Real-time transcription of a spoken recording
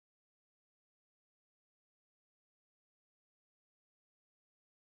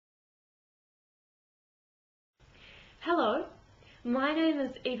Hello, my name is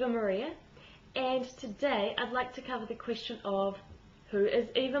Eva Maria, and today I'd like to cover the question of who is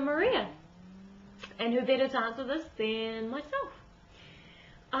Eva Maria? And who better to answer this than myself?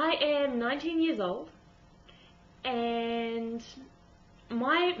 I am 19 years old, and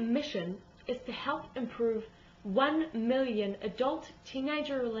my mission is to help improve 1 million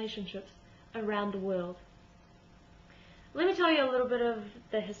adult-teenager relationships around the world. Let me tell you a little bit of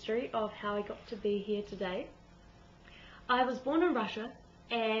the history of how I got to be here today. I was born in Russia,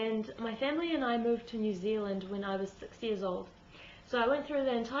 and my family and I moved to New Zealand when I was 6 years old. So I went through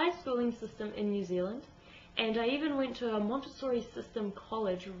the entire schooling system in New Zealand, and I even went to a Montessori system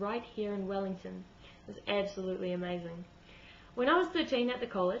college right here in Wellington. It was absolutely amazing. When I was 13 at the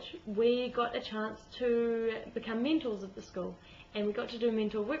college, we got a chance to become mentors of the school, and we got to do a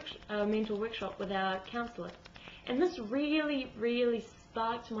mentor workshop with our counsellor. And this really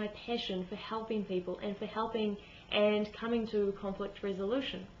sparked my passion for helping people and for helping and coming to conflict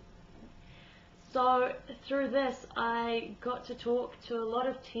resolution. So through this, I got to talk to a lot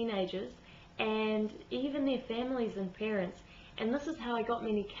of teenagers and even their families and parents, and this is how I got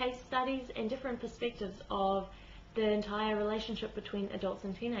many case studies and different perspectives of the entire relationship between adults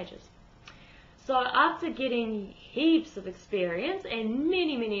and teenagers. So after getting heaps of experience and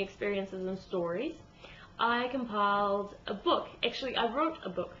many experiences and stories, I compiled a book. Actually, I wrote a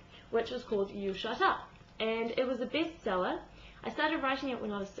book which is called You Shut Up, and it was a bestseller. I started writing it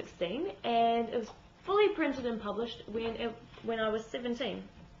when I was 16, and it was fully printed and published when I was 17.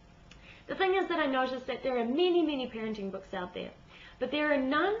 The thing is that I noticed that there are many parenting books out there, but there are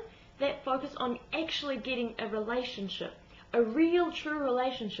none that focus on actually getting a relationship, a real true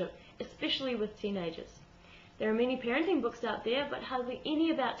relationship, especially with teenagers. There are many parenting books out there, but hardly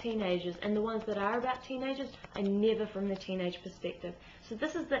any about teenagers, and the ones that are about teenagers are never from the teenage perspective. So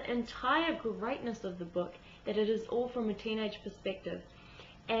this is the entire greatness of the book, that it is all from a teenage perspective.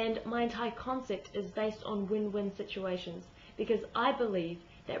 And my entire concept is based on win-win situations, because I believe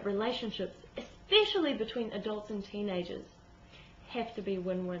that relationships, especially between adults and teenagers, have to be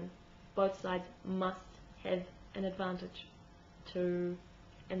win-win. Both sides must have an advantage in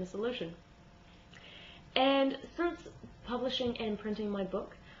the solution. And since publishing and printing my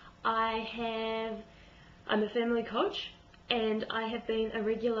book, I'm a family coach, and I have been a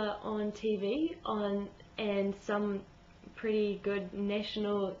regular on TV and some pretty good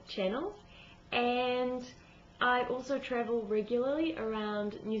national channels, and I also travel regularly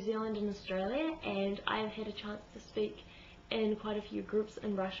around New Zealand and Australia, and I've had a chance to speak in quite a few groups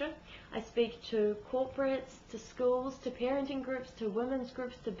in Russia. I speak to corporates, to schools, to parenting groups, to women's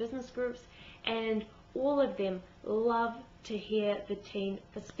groups, to business groups, and all of them love to hear the teen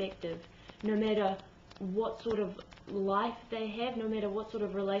perspective, no matter what sort of life they have, no matter what sort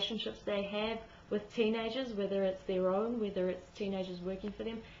of relationships they have with teenagers, whether it's their own, whether it's teenagers working for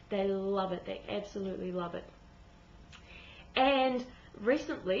them. They love it. They absolutely love it. And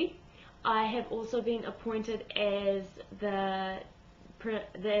recently, I have also been appointed as the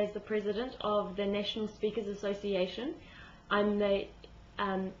president of the National Speakers Association. I'm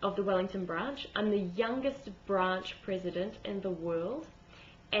of the Wellington branch. I'm the youngest branch president in the world,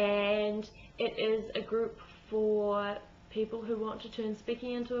 and it is a group for people who want to turn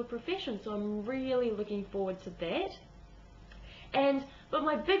speaking into a profession, so I'm really looking forward to that. But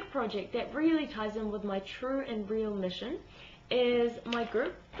my big project that really ties in with my true and real mission is my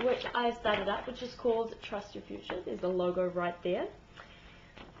group, which I started up, which is called Trust Your Future. There's a logo right there.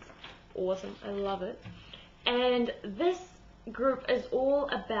 Awesome, I love it. And this group is all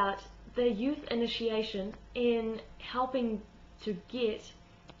about the youth initiation in helping to get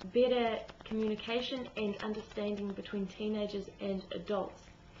better communication and understanding between teenagers and adults.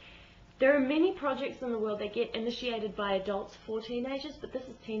 There are many projects in the world that get initiated by adults for teenagers, but this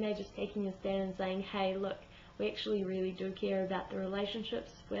is teenagers taking a stand and saying, hey, look, we actually really do care about the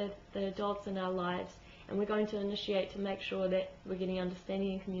relationships with the adults in our lives, and we're going to initiate to make sure that we're getting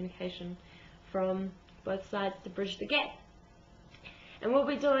understanding and communication from both sides to bridge the gap. And we'll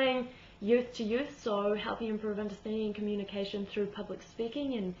be doing youth to youth, so helping improve understanding and communication through public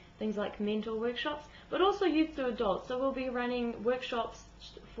speaking and things like mentor workshops, but also youth to adults. So we'll be running workshops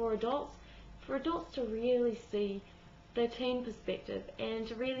for adults to really see the teen perspective and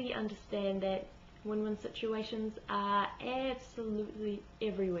to really understand that win-win situations are absolutely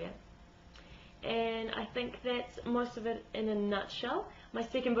everywhere. And I think that's most of it in a nutshell. My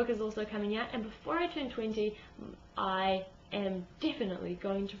second book is also coming out, and before I turn 20, I am definitely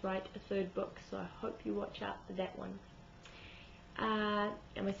going to write a third book, so I hope you watch out for that one.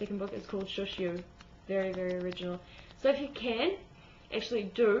 And my second book is called Shush You. Very original. So if you can, Actually,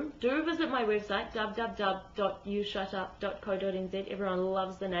 do visit my website, www.youshutup.co.nz. Everyone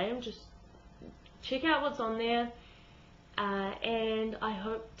loves the name. Just check out what's on there. And I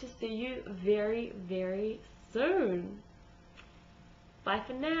hope to see you very, very soon. Bye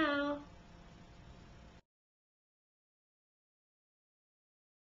for now.